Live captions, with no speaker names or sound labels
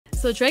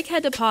So Drake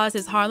had to pause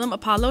his Harlem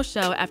Apollo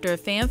show after a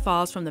fan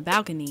falls from the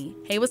balcony.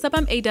 Hey, what's up?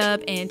 I'm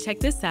Ayeeedubb, and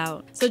check this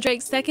out. So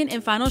Drake's second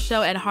and final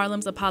show at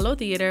Harlem's Apollo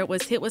Theater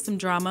was hit with some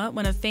drama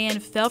when a fan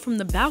fell from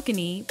the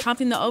balcony,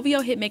 prompting the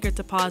OVO hitmaker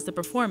to pause the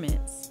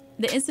performance.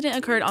 The incident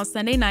occurred on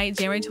Sunday night,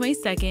 January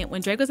 22nd,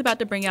 when Drake was about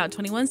to bring out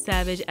 21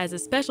 Savage as a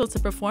special to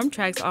perform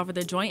tracks off of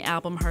the joint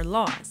album Her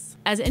Loss.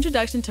 As an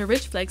introduction to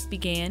Rich Flex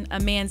began, a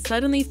man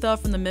suddenly fell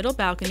from the middle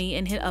balcony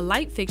and hit a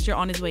light fixture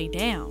on his way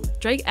down.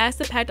 Drake asked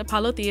the packed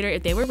Apollo Theater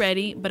if they were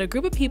ready, but a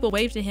group of people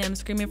waved to him,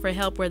 screaming for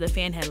help where the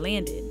fan had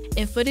landed.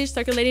 In footage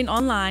circulating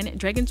online,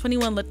 Drake and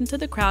 21 looked into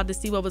the crowd to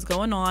see what was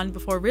going on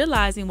before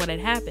realizing what had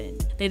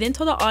happened. They then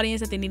told the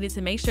audience that they needed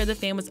to make sure the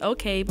fan was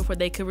okay before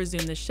they could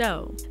resume the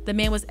show. The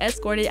man was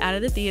escorted out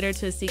of the theater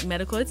to seek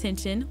medical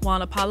attention, while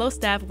an Apollo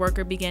staff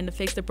worker began to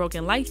fix the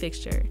broken light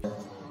fixture.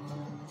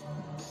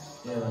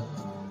 Yeah.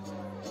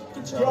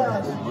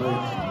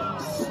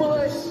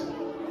 Smush.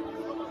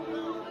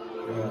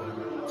 Yeah.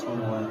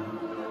 21.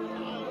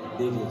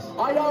 Biggest.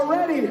 Are y'all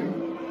ready?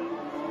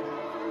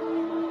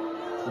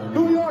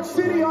 New York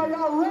City, are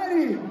y'all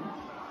ready?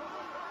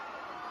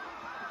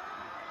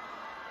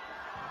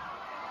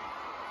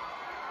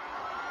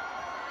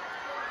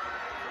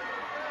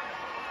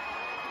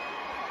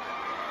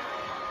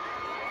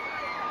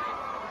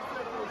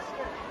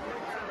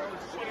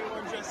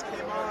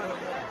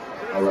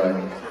 All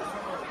right.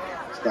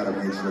 Just gotta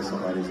make sure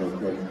somebody's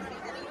okay.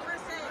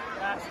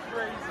 That's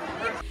crazy.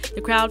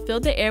 The crowd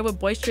filled the air with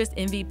boisterous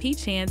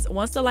MVP chants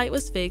once the light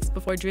was fixed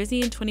before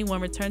Drizzy and 21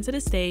 returned to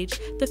the stage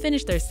to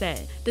finish their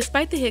set.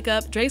 Despite the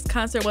hiccup, Drake's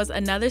concert was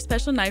another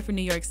special night for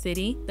New York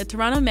City. The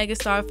Toronto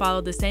megastar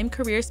followed the same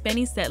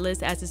career-spanning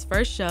setlist as his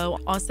first show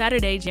on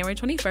Saturday, January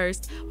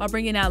 21st, while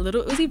bringing out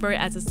Lil Uzi Vert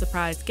as a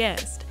surprise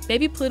guest.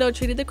 Baby Pluto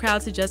treated the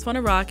crowd to Just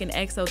Wanna Rock and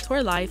EXO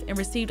Tour Life and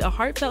received a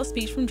heartfelt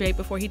speech from Drake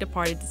before he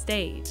departed the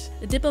stage.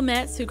 The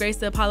Diplomats, who graced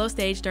the Apollo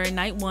stage during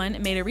night one,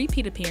 made a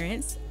repeat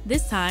appearance.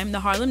 This time, the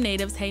Harlem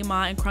natives Hey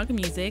Ma and Crunk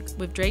Music,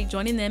 with Drake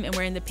joining them and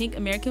wearing the pink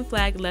American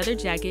flag leather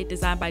jacket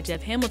designed by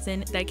Jeff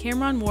Hamilton that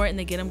Cameron wore in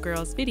the Get 'Em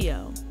Girls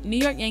video. New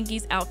York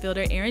Yankees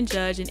outfielder Aaron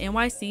Judge and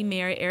NYC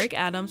Mayor Eric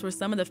Adams were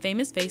some of the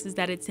famous faces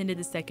that attended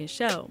the second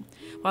show,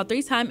 while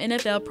three-time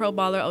NFL Pro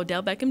Bowler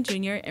Odell Beckham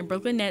Jr. and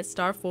Brooklyn Nets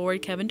star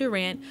forward Kevin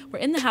Durant were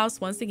in the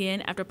house once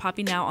again after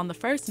popping out on the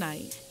first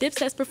night.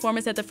 Dipset's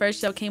performance at the first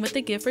show came with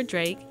a gift for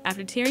Drake.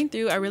 After tearing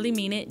through I Really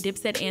Mean It,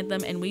 Dipset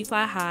Anthem, and We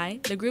Fly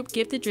High, the group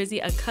gifted Drizzy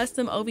a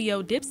custom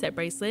OVO Dipset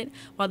bracelet,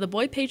 while the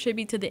boy paid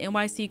tribute to the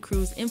NYC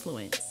crew's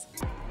influence.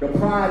 The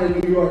pride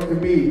of New York to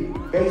me.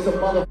 Make some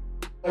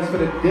motherfuckers for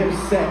the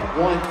Dipset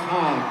one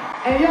time.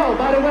 And yo,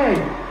 by the way,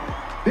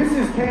 this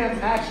is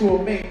Cam's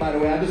actual mink, by the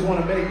way. I just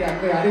want to make that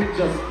clear. I didn't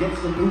just get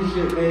some new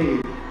shit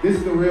made. This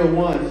is the real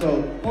one,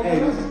 so hey.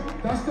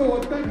 That's still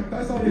authentic.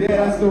 That's all. Yeah,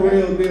 that's the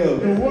real deal.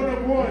 The one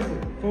of one.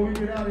 Before we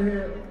get out of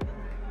here,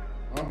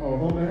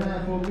 home and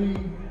half on me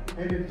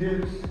and the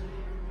dips.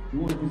 We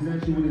want to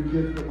present you with a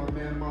gift that my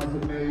man Mazza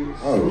made.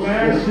 Oh,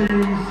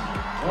 Splashies.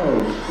 Oh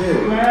shit.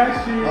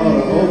 Splashies.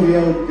 Oh, the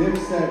OVO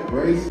Dipset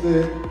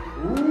bracelet.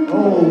 Ooh.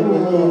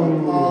 Oh,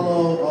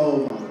 Apollo. Oh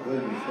my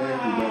goodness, thank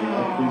you, brother. I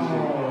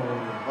appreciate it.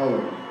 Oh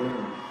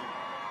goodness.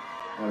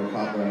 I'm gonna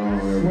pop that on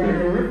real quick.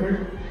 Swaggerific.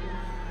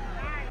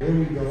 Here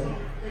we go.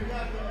 They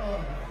got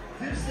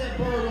the Dipset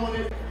bird on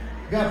it.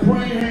 Got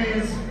praying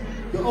hands.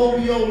 The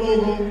OVO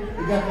logo,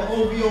 we got the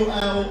OVO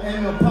owl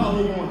and the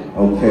Apollo on it.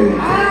 Okay.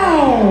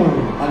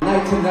 Ow! A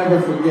night to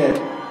never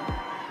forget.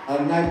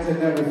 A night to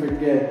never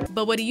forget.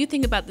 But what do you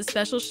think about the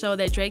special show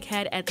that Drake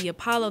had at the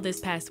Apollo this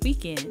past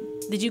weekend?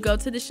 Did you go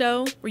to the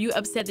show? Were you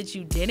upset that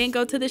you didn't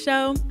go to the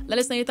show? Let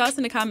us know your thoughts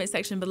in the comment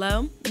section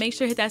below. Make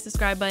sure to hit that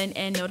subscribe button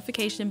and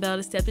notification bell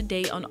to stay up to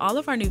date on all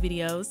of our new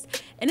videos.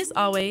 And as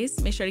always,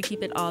 make sure to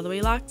keep it all the way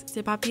locked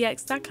to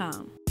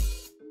HipHopDX.com.